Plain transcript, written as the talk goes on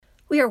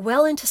We are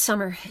well into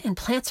summer, and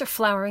plants are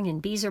flowering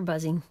and bees are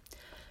buzzing.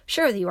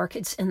 Sure, the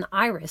orchids and the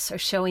iris are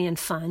showy and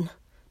fun,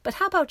 but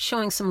how about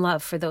showing some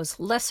love for those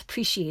less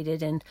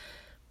appreciated and,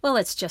 well,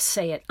 let's just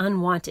say it,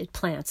 unwanted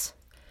plants?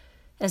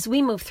 As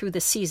we move through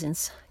the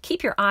seasons,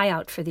 keep your eye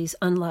out for these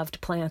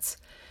unloved plants.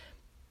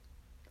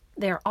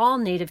 They are all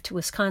native to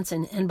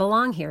Wisconsin and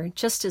belong here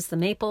just as the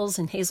maples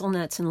and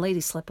hazelnuts and lady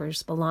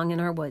slippers belong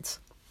in our woods.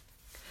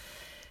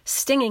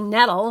 Stinging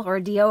nettle,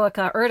 or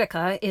Dioica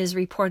urtica, is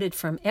reported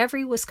from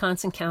every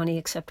Wisconsin county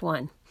except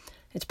one.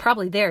 It's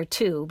probably there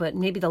too, but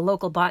maybe the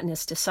local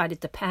botanist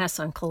decided to pass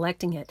on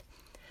collecting it.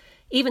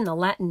 Even the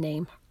Latin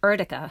name,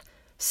 urtica,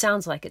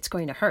 sounds like it's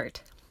going to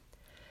hurt.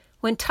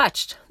 When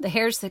touched, the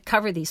hairs that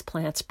cover these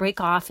plants break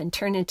off and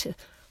turn into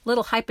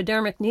little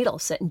hypodermic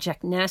needles that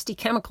inject nasty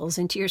chemicals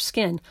into your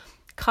skin,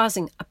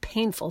 causing a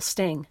painful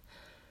sting.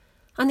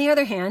 On the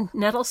other hand,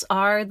 nettles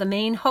are the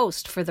main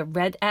host for the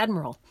red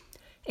admiral,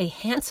 a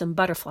handsome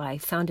butterfly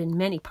found in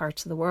many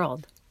parts of the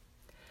world.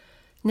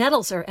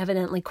 Nettles are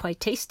evidently quite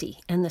tasty,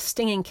 and the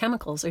stinging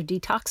chemicals are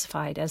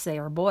detoxified as they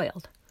are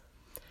boiled.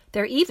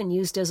 They're even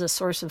used as a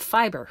source of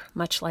fiber,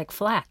 much like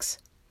flax.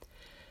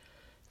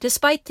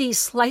 Despite these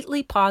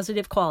slightly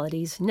positive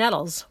qualities,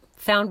 nettles,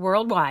 found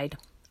worldwide,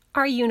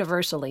 are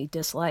universally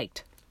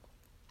disliked.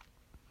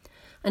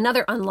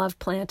 Another unloved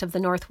plant of the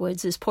North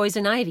Woods is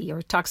poison ivy,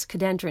 or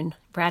Toxicodendron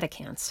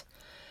radicans.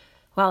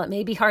 While it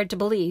may be hard to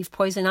believe,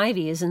 poison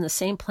ivy is in the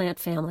same plant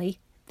family,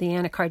 the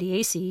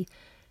Anacardiaceae,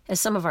 as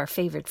some of our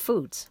favorite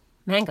foods,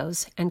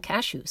 mangoes and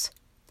cashews.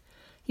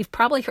 You've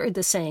probably heard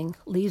the saying,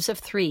 leaves of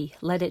three,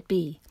 let it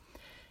be.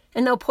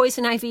 And though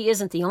poison ivy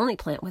isn't the only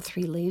plant with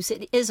 3 leaves,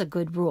 it is a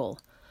good rule.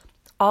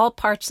 All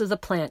parts of the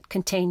plant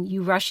contain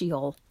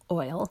urushiol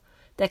oil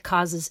that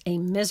causes a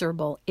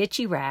miserable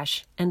itchy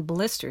rash and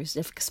blisters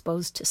if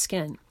exposed to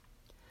skin.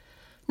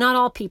 Not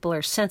all people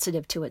are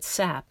sensitive to its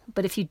sap,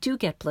 but if you do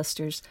get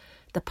blisters,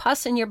 the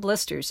pus in your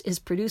blisters is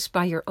produced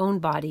by your own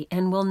body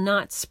and will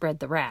not spread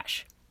the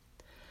rash.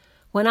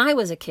 When I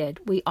was a kid,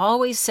 we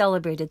always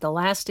celebrated the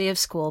last day of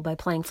school by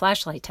playing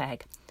flashlight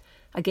tag,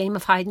 a game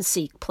of hide and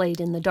seek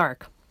played in the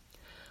dark.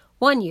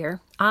 One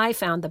year, I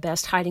found the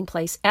best hiding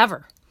place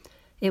ever.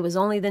 It was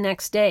only the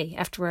next day,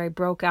 after I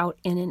broke out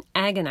in an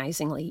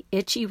agonizingly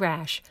itchy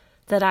rash,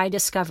 that I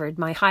discovered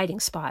my hiding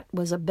spot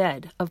was a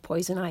bed of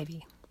poison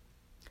ivy.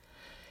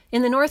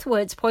 In the North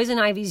Woods, poison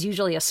ivy is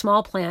usually a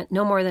small plant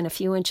no more than a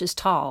few inches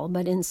tall,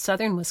 but in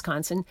southern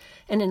Wisconsin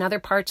and in other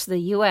parts of the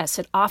U.S.,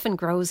 it often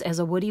grows as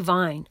a woody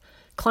vine,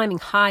 climbing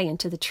high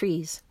into the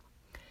trees.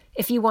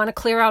 If you want to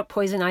clear out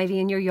poison ivy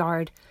in your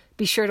yard,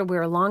 be sure to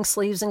wear long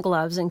sleeves and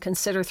gloves and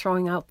consider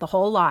throwing out the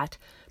whole lot,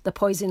 the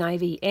poison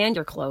ivy and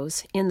your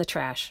clothes, in the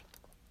trash.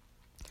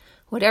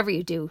 Whatever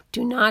you do,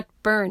 do not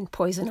burn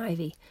poison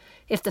ivy.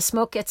 If the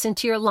smoke gets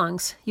into your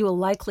lungs, you will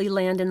likely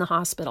land in the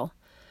hospital.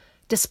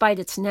 Despite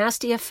its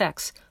nasty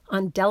effects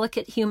on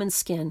delicate human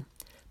skin,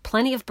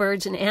 plenty of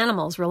birds and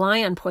animals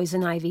rely on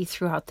poison ivy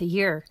throughout the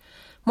year.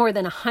 More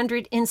than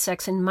 100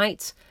 insects and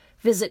mites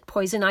visit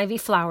poison ivy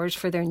flowers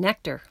for their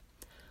nectar.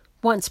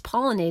 Once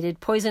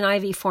pollinated, poison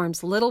ivy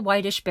forms little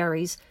whitish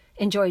berries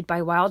enjoyed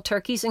by wild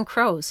turkeys and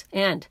crows,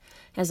 and,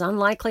 as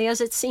unlikely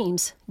as it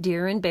seems,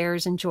 deer and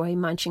bears enjoy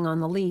munching on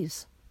the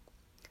leaves.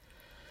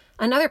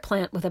 Another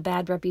plant with a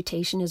bad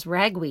reputation is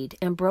ragweed,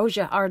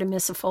 Ambrosia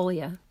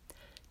artemisifolia.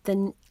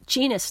 The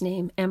genus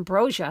name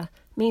Ambrosia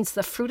means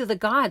the fruit of the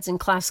gods in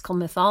classical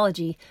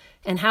mythology,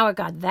 and how it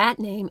got that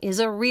name is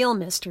a real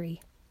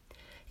mystery.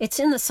 It's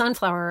in the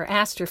sunflower or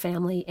aster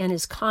family and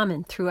is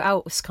common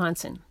throughout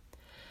Wisconsin.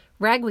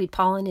 Ragweed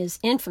pollen is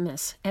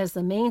infamous as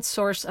the main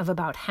source of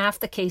about half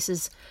the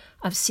cases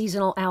of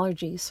seasonal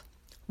allergies.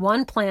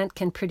 One plant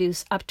can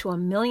produce up to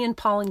 1 million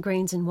pollen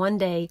grains in one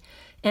day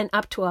and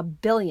up to 1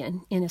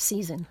 billion in a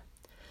season.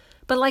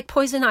 But like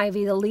poison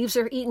ivy, the leaves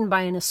are eaten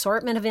by an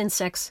assortment of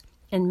insects,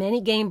 and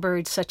many game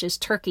birds such as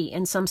turkey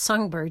and some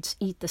songbirds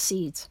eat the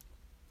seeds.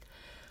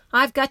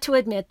 I've got to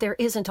admit there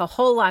isn't a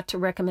whole lot to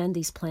recommend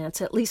these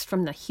plants, at least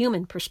from the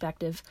human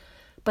perspective,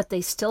 but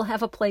they still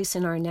have a place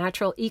in our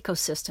natural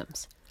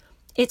ecosystems.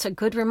 It's a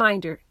good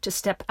reminder to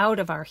step out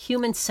of our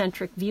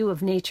human-centric view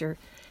of nature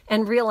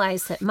and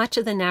realize that much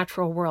of the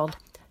natural world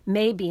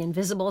may be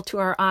invisible to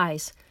our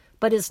eyes,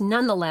 but is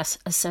nonetheless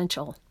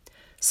essential.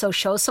 So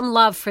show some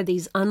love for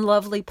these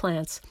unlovely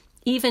plants,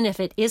 even if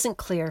it isn't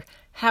clear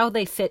how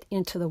they fit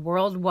into the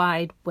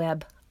worldwide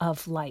web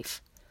of life.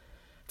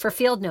 For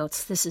Field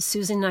Notes, this is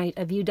Susan Knight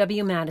of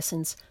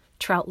UW-Madison's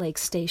Trout Lake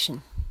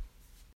Station.